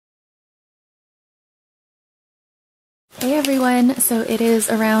Hey everyone, so it is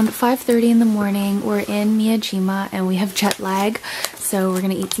around 5:30 in the morning. We're in Miyajima and we have jet lag, so we're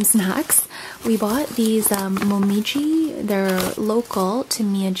gonna eat some snacks. We bought these Momiji. They're local to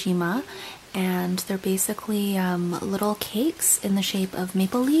Miyajima and they're basically little cakes in the shape of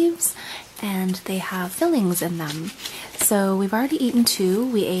maple leaves and they have fillings in them. So we've already eaten two.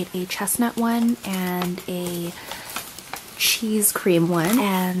 We ate a chestnut one and a cheese cream one,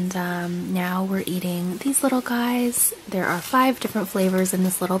 and now we're eating these little guys. There are 5 different flavors in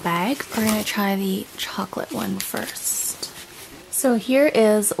this little bag. We're gonna try the chocolate one first. So here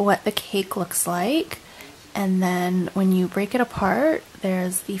is what the cake looks like, and then when you break it apart,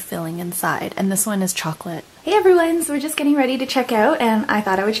 there's the filling inside, and this one is chocolate. Hey everyone, so we're just getting ready to check out and I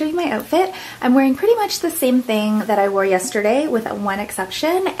thought I would show you my outfit. I'm wearing pretty much the same thing that I wore yesterday with one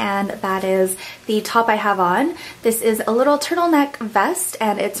exception, and that is the top I have on. This is a little turtleneck vest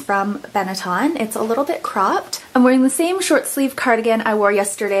and it's from Benetton. It's a little bit cropped. I'm wearing the same short sleeve cardigan I wore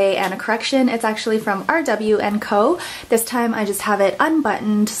yesterday, and a correction, it's actually from RW & Co. This time I just have it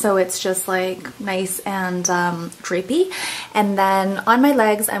unbuttoned so it's just like nice and drapey. And then on my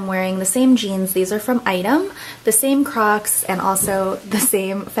legs I'm wearing the same jeans. These are from Item. The same Crocs, and also the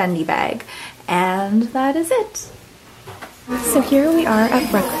same Fendi bag. And that is it. So here we are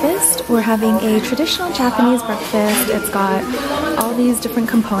at breakfast. We're having a traditional Japanese breakfast. It's got all these different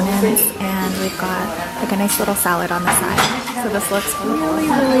components and we've got like a nice little salad on the side. So this looks really,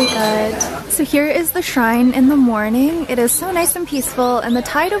 really good. So here is the shrine in the morning. It is so nice and peaceful, and the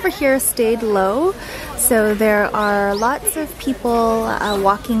tide over here stayed low. So there are lots of people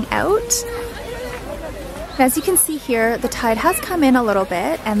walking out. As you can see here, the tide has come in a little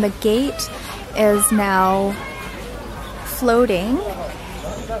bit and the gate is now floating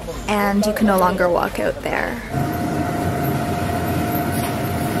and you can no longer walk out there.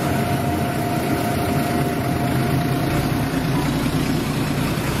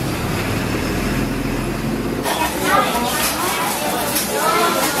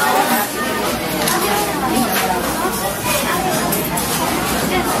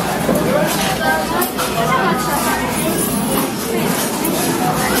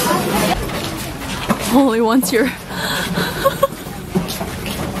 Only once you're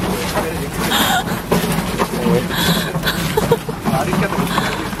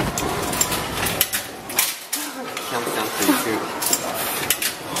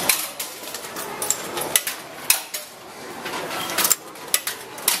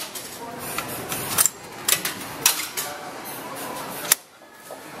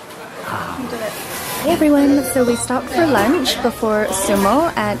Hey everyone, so we stopped for lunch before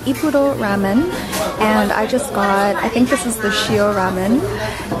Sumo at Ippudo Ramen, and I just got, I think this is the Shio Ramen,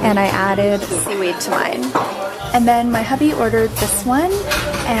 and I added seaweed to mine. And then my hubby ordered this one,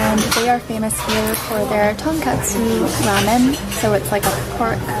 and they are famous here for their tonkatsu ramen, so it's like a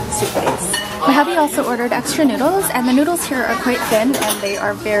pork soup base. My hubby also ordered extra noodles, and the noodles here are quite thin and they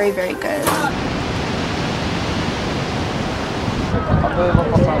are very, very good.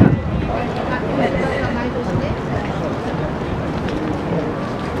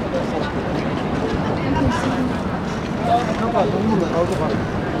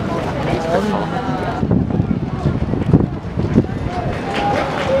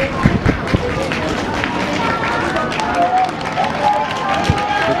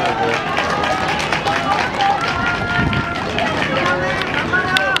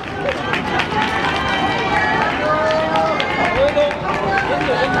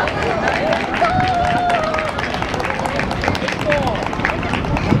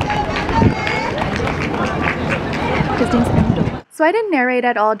 So I didn't narrate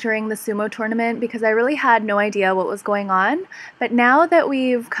at all during the sumo tournament because I really had no idea what was going on, but now that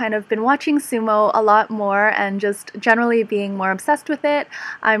we've kind of been watching sumo a lot more and just generally being more obsessed with it,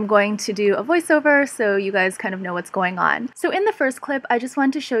 I'm going to do a voiceover so you guys kind of know what's going on. So in the first clip, I just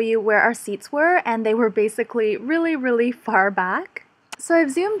wanted to show you where our seats were, and they were basically really, really far back. So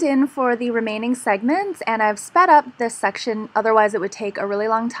I've zoomed in for the remaining segments and I've sped up this section, otherwise it would take a really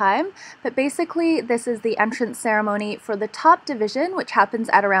long time. But basically this is the entrance ceremony for the top division, which happens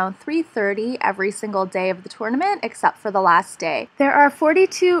at around 3:30 every single day of the tournament except for the last day. There are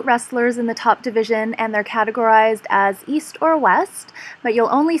 42 wrestlers in the top division and they're categorized as East or West, but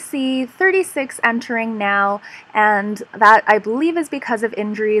you'll only see 36 entering now, and that I believe is because of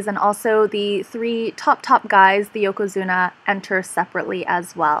injuries, and also the 3 top guys, the Yokozuna, enter separately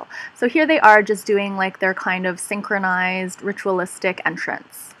as well. So here they are just doing like their kind of synchronized ritualistic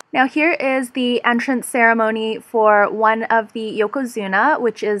entrance. Now here is the entrance ceremony for one of the yokozuna,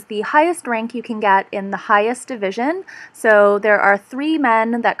 which is the highest rank you can get in the highest division. So there are 3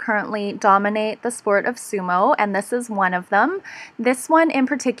 men that currently dominate the sport of sumo, and this is one of them. This one in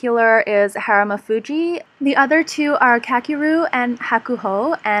particular is Haramafuji. The other 2 are Kakeru and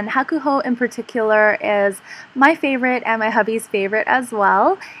Hakuho, and Hakuho in particular is my favorite and my hubby's favorite as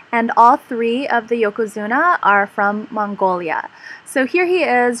well. And all 3 of the yokozuna are from Mongolia. So here he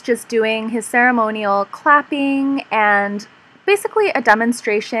is just doing his ceremonial clapping and basically a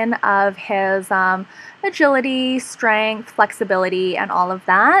demonstration of his agility, strength, flexibility, and all of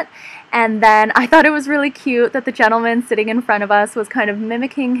that. And then I thought it was really cute that the gentleman sitting in front of us was kind of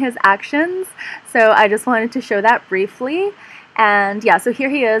mimicking his actions. So I just wanted to show that briefly. And yeah, so here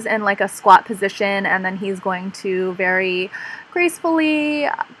he is in like a squat position, and then he's going to very gracefully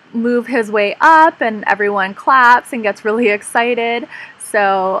move his way up, and everyone claps and gets really excited.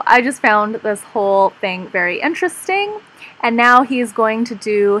 So I just found this whole thing very interesting. And now he's going to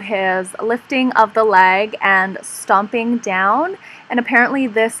do his lifting of the leg and stomping down. And apparently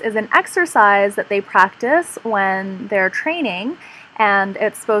this is an exercise that they practice when they're training, and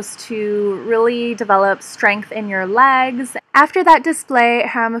it's supposed to really develop strength in your legs. After that display,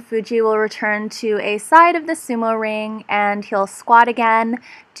 Haramafuji will return to a side of the sumo ring and he'll squat again,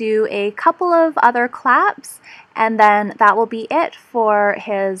 do a couple of other claps, and then that will be it for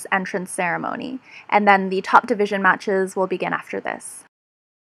his entrance ceremony. And then the top division matches will begin after this.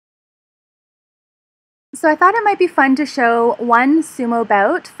 So I thought it might be fun to show one sumo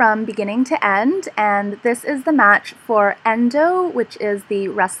bout from beginning to end, and this is the match for Endo, which is the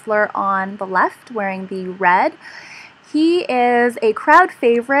wrestler on the left wearing the red. He is a crowd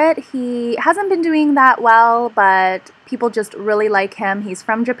favorite. He hasn't been doing that well, but people just really like him. He's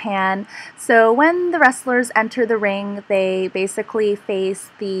from Japan. So when the wrestlers enter the ring, they basically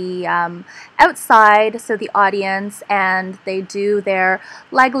face the outside, so the audience, and they do their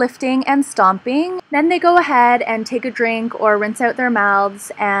leg lifting and stomping. Then they go ahead and take a drink or rinse out their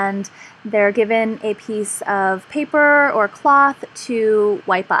mouths, and they're given a piece of paper or cloth to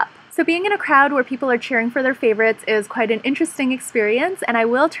wipe up. So being in a crowd where people are cheering for their favorites is quite an interesting experience, and I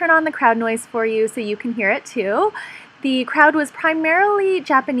will turn on the crowd noise for you so you can hear it too. The crowd was primarily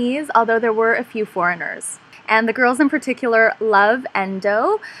Japanese, although there were a few foreigners. And the girls in particular love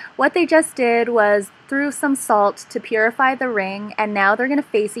Endo. What they just did was threw some salt to purify the ring, and now they're going to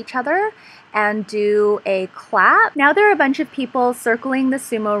face each other and do a clap. Now there are a bunch of people circling the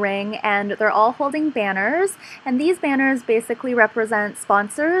sumo ring, and they're all holding banners, and these banners basically represent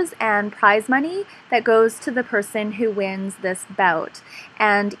sponsors and prize money that goes to the person who wins this bout.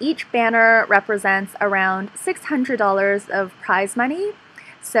 And each banner represents around $600 of prize money.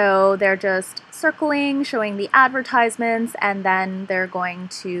 So they're just circling, showing the advertisements, and then they're going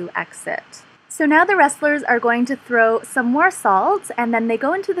to exit. So now the wrestlers are going to throw some more salt, and then they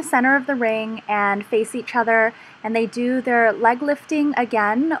go into the center of the ring and face each other, and they do their leg lifting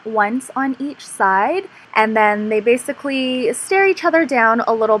again once on each side, and then they basically stare each other down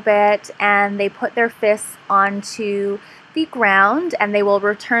a little bit, and they put their fists onto the ground, and they will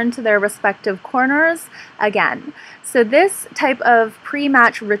return to their respective corners again. So this type of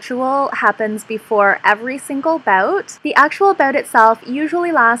pre-match ritual happens before every single bout. The actual bout itself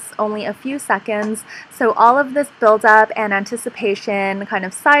usually lasts only a few seconds, so all of this build-up and anticipation, kind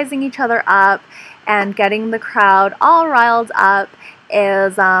of sizing each other up and getting the crowd all riled up,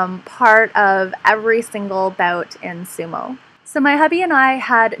 is part of every single bout in sumo. So my hubby and I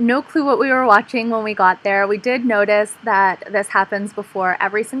had no clue what we were watching when we got there. We did notice that this happens before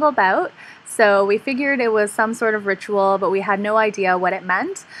every single bout, so we figured it was some sort of ritual, but we had no idea what it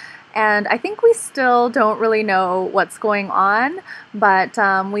meant. And I think we still don't really know what's going on, but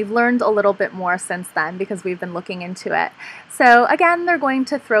we've learned a little bit more since then because we've been looking into it. So again, they're going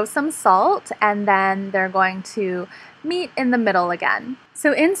to throw some salt, and then they're going to meet in the middle again.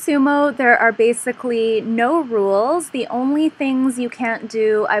 So in sumo, there are basically no rules. The only things you can't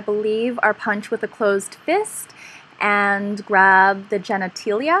do, I believe, are punch with a closed fist and grab the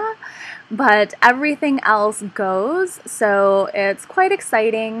genitalia, but everything else goes, so it's quite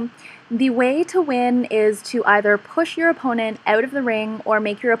exciting. The way to win is to either push your opponent out of the ring or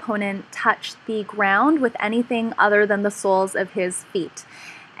make your opponent touch the ground with anything other than the soles of his feet.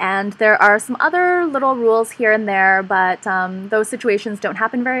 And there are some other little rules here and there, but those situations don't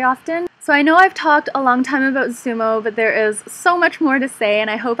happen very often. So I know I've talked a long time about sumo, but there is so much more to say, and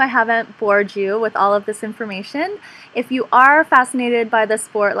I hope I haven't bored you with all of this information. If you are fascinated by the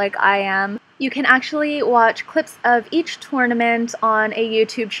sport like I am, You can actually watch clips of each tournament on a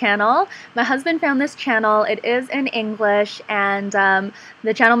YouTube channel. My husband found this channel. It is in English, and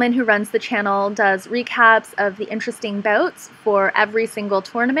the gentleman who runs the channel does recaps of the interesting bouts for every single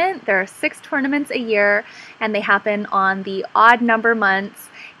tournament. There are 6 tournaments a year, and they happen on the odd number months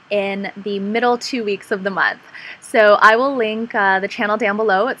in the middle 2 weeks of the month. So I will link the channel down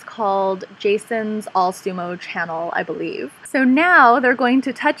below. It's called Jason's All Sumo channel, I believe. So now they're going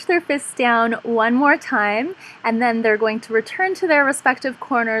to touch their fists down one more time, and then they're going to return to their respective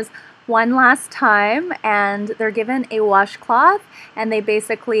corners one last time, and they're given a washcloth, and they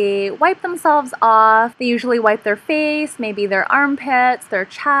basically wipe themselves off. They usually wipe their face, maybe their armpits, their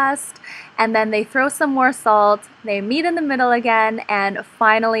chest, and then they throw some more salt, they meet in the middle again, and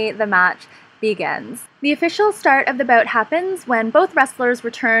finally the match begins. The official start of the bout happens when both wrestlers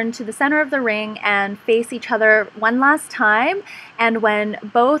return to the center of the ring and face each other one last time, and when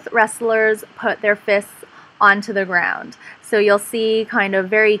both wrestlers put their fists onto the ground. So you'll see kind of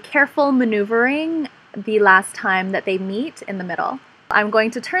very careful maneuvering the last time that they meet in the middle. I'm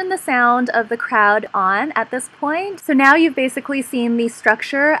going to turn the sound of the crowd on at this point. So now you've basically seen the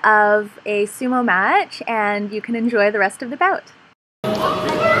structure of a sumo match, and you can enjoy the rest of the bout.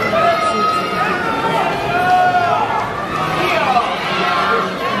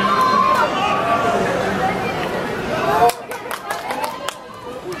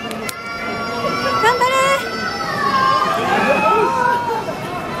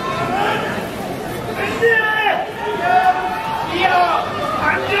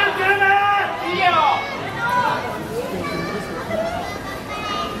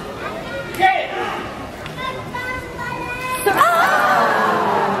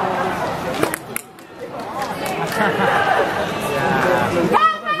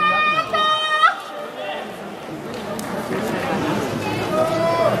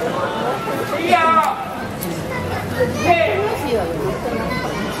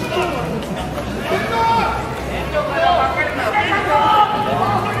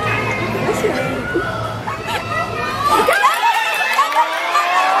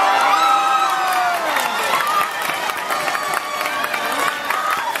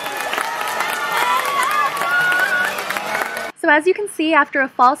 So as you can see, after a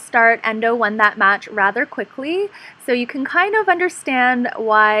false start, Endo won that match rather quickly. So you can kind of understand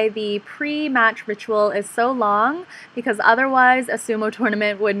why the pre-match ritual is so long, because otherwise a sumo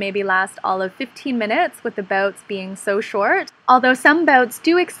tournament would maybe last all of 15 minutes with the bouts being so short, although some bouts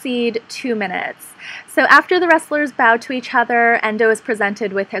do exceed 2 minutes. So after the wrestlers bow to each other, Endo is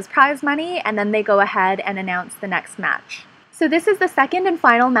presented with his prize money, and then they go ahead and announce the next match. So this is the second and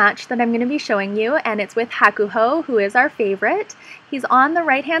final match that I'm going to be showing you, and it's with Hakuho, who is our favorite. He's on the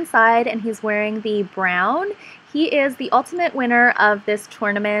right-hand side, and he's wearing the brown. He is the ultimate winner of this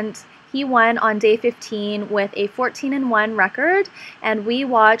tournament. He won on day 15 with a 14-1 record, and we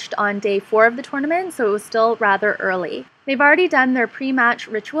watched on day 4 of the tournament, so it was still rather early. They've already done their pre-match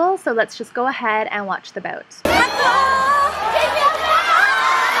ritual, so let's just go ahead and watch the bout.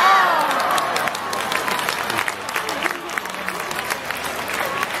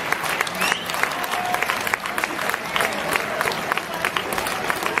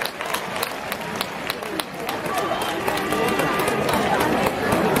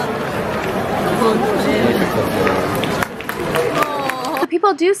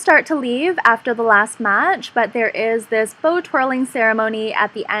 People do start to leave after the last match, but there is this bow twirling ceremony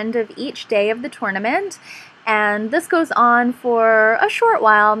at the end of each day of the tournament, and this goes on for a short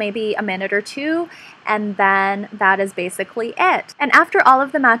while, maybe a minute or two, and then that is basically it. And after all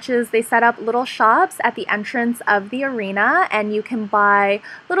of the matches, they set up little shops at the entrance of the arena, and you can buy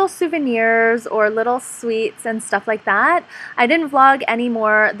little souvenirs or little sweets and stuff like that. I didn't vlog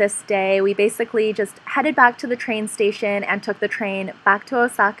anymore this day. We basically just headed back to the train station and took the train back to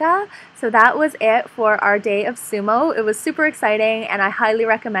Osaka. So that was it for our day of sumo. It was super exciting, and I highly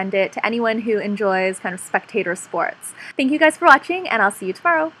recommend it to anyone who enjoys kind of spectator sports. Thank you guys for watching, and I'll see you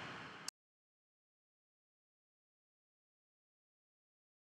tomorrow.